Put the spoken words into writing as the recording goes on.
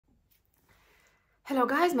Hello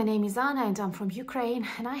guys, my name is Anna and I'm from Ukraine,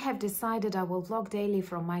 and I have decided I will vlog daily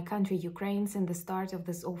from my country Ukraine since the start of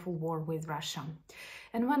this awful war with Russia.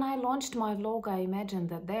 And when I launched my vlog, I imagined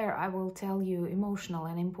that there I will tell you emotional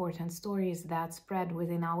and important stories that spread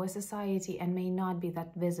within our society and may not be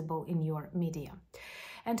that visible in your media.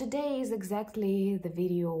 And today is exactly the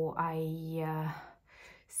video I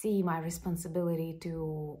see my responsibility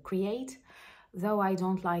to create, though I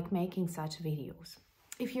don't like making such videos.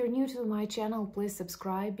 If you're new to my channel, please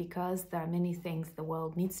subscribe, because there are many things the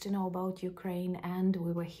world needs to know about Ukraine, and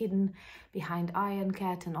we were hidden behind Iron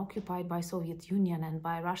Cat and occupied by Soviet Union and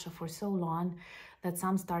by Russia for so long that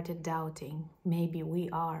some started doubting maybe we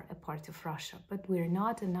are a part of Russia, but we're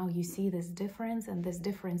not. And now you see this difference, and this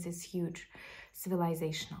difference is huge,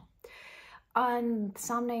 civilizational. On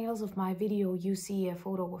thumbnails of my video you see a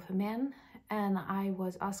photo of a man, and I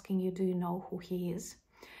was asking you, do you know who he is?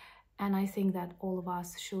 And I think that all of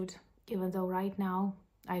us should, even though right now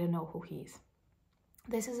I don't know who he is.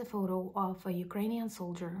 This is a photo of a Ukrainian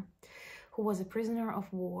soldier who was a prisoner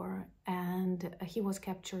of war, and he was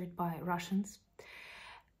captured by Russians.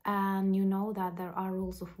 And you know that there are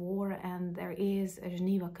rules of war, and there is a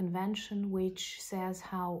Geneva Convention which says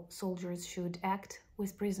how soldiers should act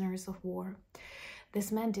with prisoners of war.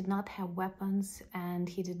 This man did not have weapons, and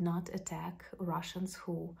he did not attack Russians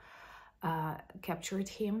who captured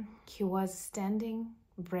him. He was standing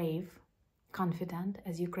brave, confident,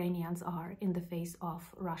 as Ukrainians are, in the face of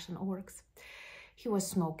Russian orcs. He was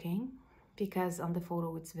smoking, because on the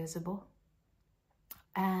photo it's visible,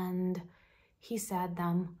 and he said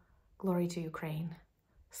them, "Glory to Ukraine,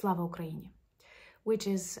 Slava Ukraini," which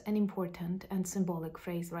is an important and symbolic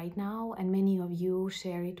phrase right now, and many of you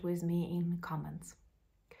share it with me in comments.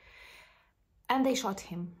 And they shot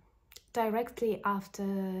him. Directly after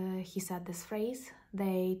he said this phrase,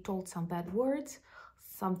 they told some bad words,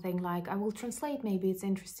 something like, I will translate, maybe it's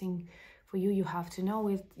interesting for you, you have to know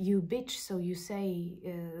it, you bitch, so you say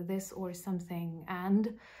this or something,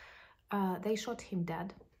 and they shot him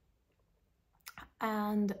dead.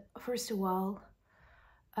 And first of all,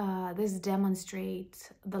 this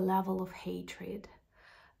demonstrates the level of hatred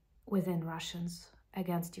within Russians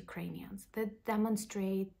against Ukrainians, that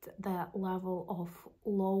demonstrate the level of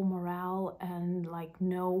low morale and like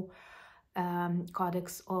no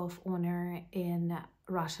codex of honor in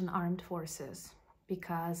Russian armed forces,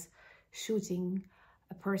 because shooting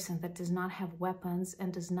a person that does not have weapons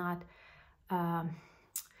and does not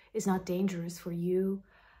is not dangerous for you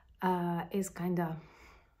is kind of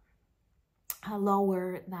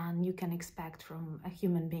lower than you can expect from a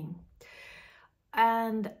human being.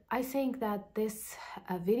 And I think that this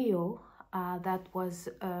video that was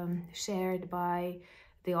shared by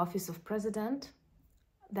the Office of President,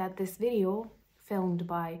 that this video filmed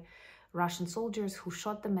by Russian soldiers who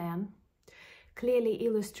shot the man, clearly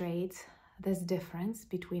illustrates this difference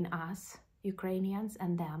between us, Ukrainians,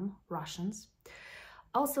 and them, Russians.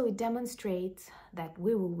 Also, it demonstrates that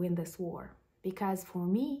we will win this war, because for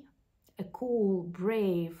me, a cool,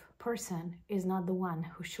 brave person is not the one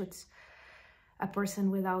who shoots a person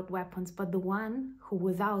without weapons, but the one who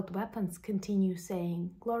without weapons continues saying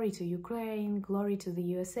glory to Ukraine, glory to the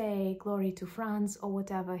USA, glory to France, or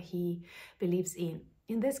whatever he believes in.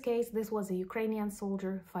 In this case, this was a Ukrainian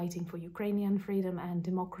soldier fighting for Ukrainian freedom and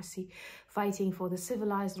democracy, fighting for the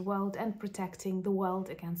civilized world and protecting the world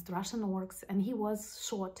against Russian orcs, and he was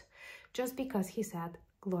shot just because he said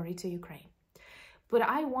glory to Ukraine. But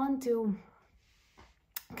I want to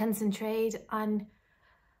concentrate on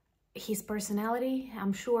his personality.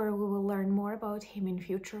 I'm sure we will learn more about him in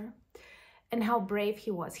future, and how brave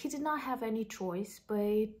he was. He did not have any choice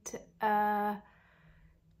but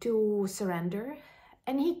to surrender,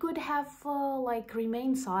 and he could have like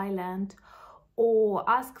remained silent or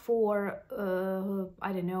ask for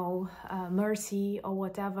I don't know, mercy or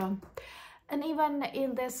whatever. And even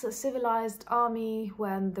in this civilized army,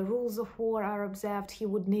 when the rules of war are observed, he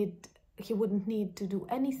wouldn't need to do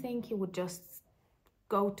anything. He would just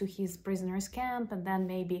go to his prisoners' camp, and then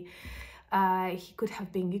maybe he could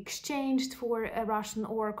have been exchanged for a Russian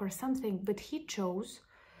orc or something, but he chose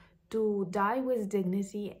to die with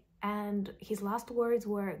dignity, and his last words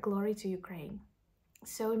were glory to Ukraine.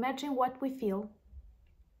 So imagine what we feel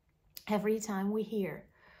every time we hear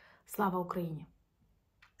Slava Ukraini.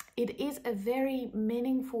 It is a very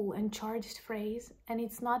meaningful and charged phrase, and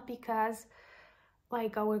it's not because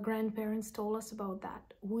like our grandparents told us about that.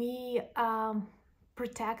 We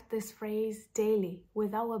protect this phrase daily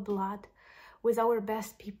with our blood, with our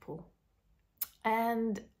best people.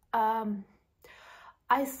 And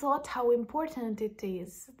I thought how important it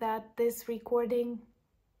is that this recording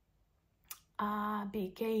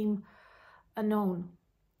became unknown.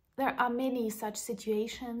 There are many such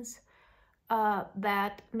situations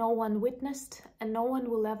that no one witnessed and no one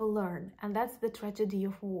will ever learn. And that's the tragedy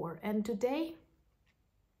of war. And today,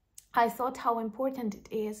 I thought how important it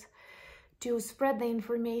is to spread the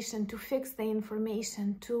information, to fix the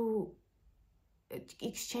information, to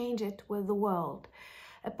exchange it with the world.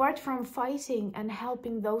 Apart from fighting and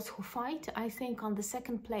helping those who fight, I think on the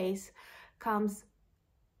second place comes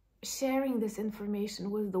sharing this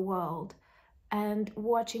information with the world and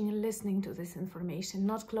watching and listening to this information,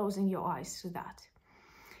 not closing your eyes to that.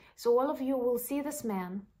 So all of you will see this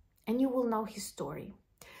man and you will know his story,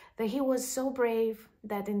 that he was so brave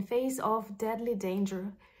that in face of deadly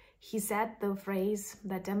danger, he said the phrase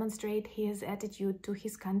that demonstrates his attitude to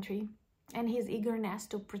his country and his eagerness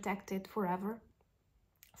to protect it forever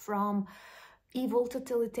from evil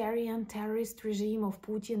totalitarian terrorist regime of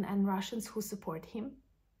Putin and Russians who support him.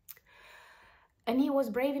 And he was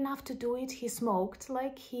brave enough to do it. He smoked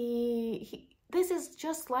like this is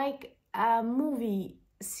just like a movie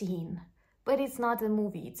scene, but it's not a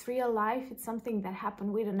movie. It's real life. It's something that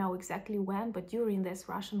happened. We don't know exactly when, but during this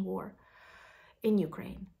Russian war in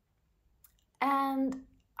Ukraine. And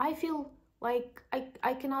I feel like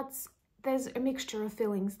I cannot, there's a mixture of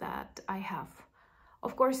feelings that I have.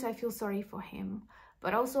 Of course, I feel sorry for him,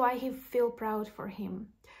 but also I feel proud for him.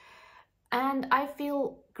 And I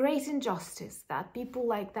feel great injustice that people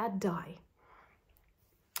like that die.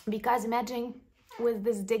 Because imagine with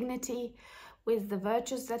this dignity, with the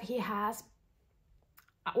virtues that he has,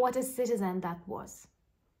 what a citizen that was.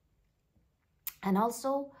 And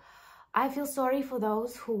also, I feel sorry for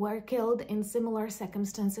those who were killed in similar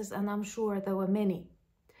circumstances, and I'm sure there were many.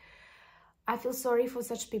 I feel sorry for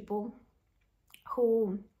such people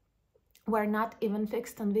who were not even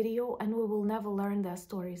fixed on video, and we will never learn their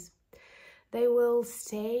stories. They will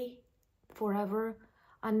stay forever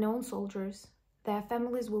unknown soldiers. Their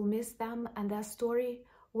families will miss them and their story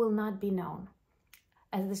will not be known.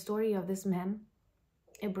 As the story of this man,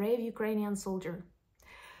 a brave Ukrainian soldier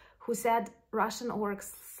who said Russian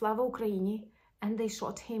orcs, Slava Ukraini, and they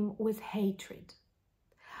shot him with hatred.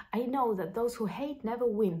 I know that those who hate never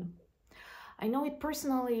win. I know it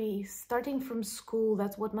personally, starting from school.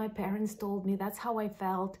 That's what my parents told me. That's how I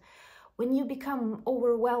felt. When you become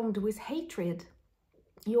overwhelmed with hatred,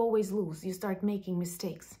 you always lose. You start making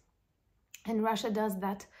mistakes. And Russia does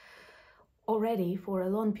that already for a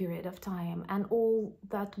long period of time. And all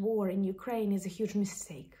that war in Ukraine is a huge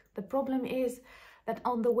mistake. The problem is that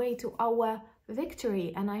on the way to our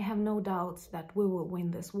victory, and I have no doubts that we will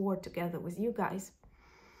win this war together with you guys,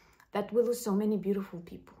 that we lose so many beautiful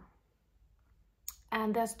people.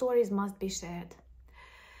 And their stories must be shared.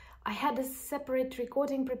 I had a separate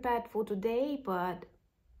recording prepared for today, but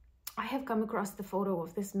I have come across the photo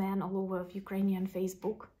of this man all over Ukrainian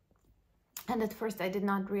Facebook. And at first I did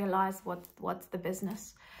not realize what's the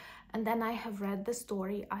business. And then I have read the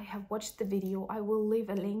story, I have watched the video. I will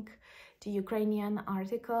leave a link to Ukrainian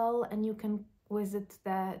article and you can visit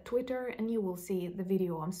the Twitter and you will see the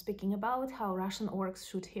video I'm speaking about, how Russian orcs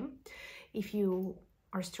shoot him, if you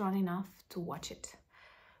are strong enough to watch it.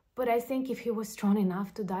 But I think if he was strong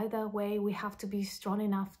enough to die that way, we have to be strong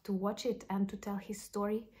enough to watch it and to tell his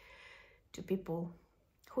story to people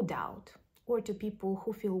who doubt or to people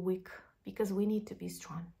who feel weak, because we need to be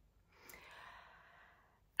strong.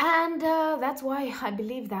 And that's why I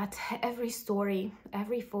believe that every story,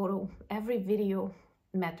 every photo, every video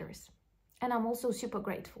matters. And I'm also super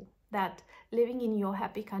grateful that living in your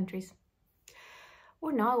happy countries,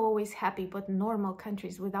 or not always happy, but normal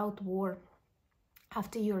countries without war,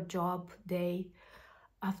 after your job day,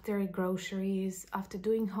 after groceries, after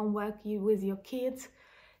doing homework with your kids,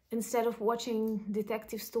 instead of watching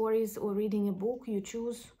detective stories or reading a book, you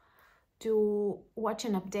choose to watch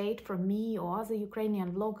an update from me or other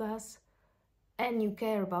Ukrainian vloggers, and you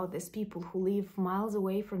care about these people who live miles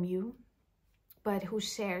away from you, but who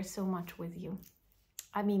share so much with you.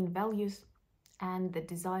 I mean, values and the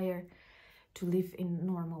desire to live in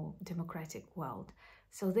normal democratic world.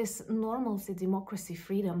 So this normalcy, democracy,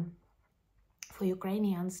 freedom for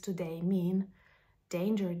Ukrainians today mean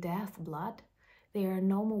danger, death, blood. There are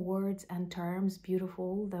no more words and terms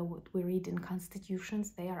beautiful that we read in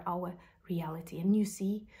constitutions. They are our reality. And you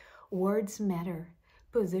see, words matter.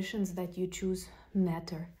 Positions that you choose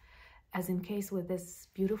matter. As in case with this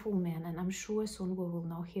beautiful man, and I'm sure soon we will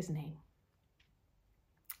know his name.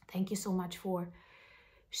 Thank you so much for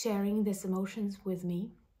sharing these emotions with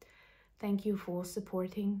me. Thank you for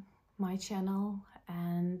supporting my channel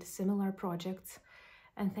and similar projects.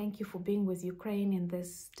 And thank you for being with Ukraine in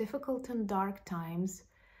these difficult and dark times.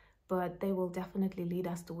 But they will definitely lead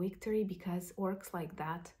us to victory, because orcs like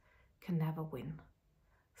that can never win.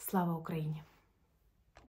 Slava Ukraini!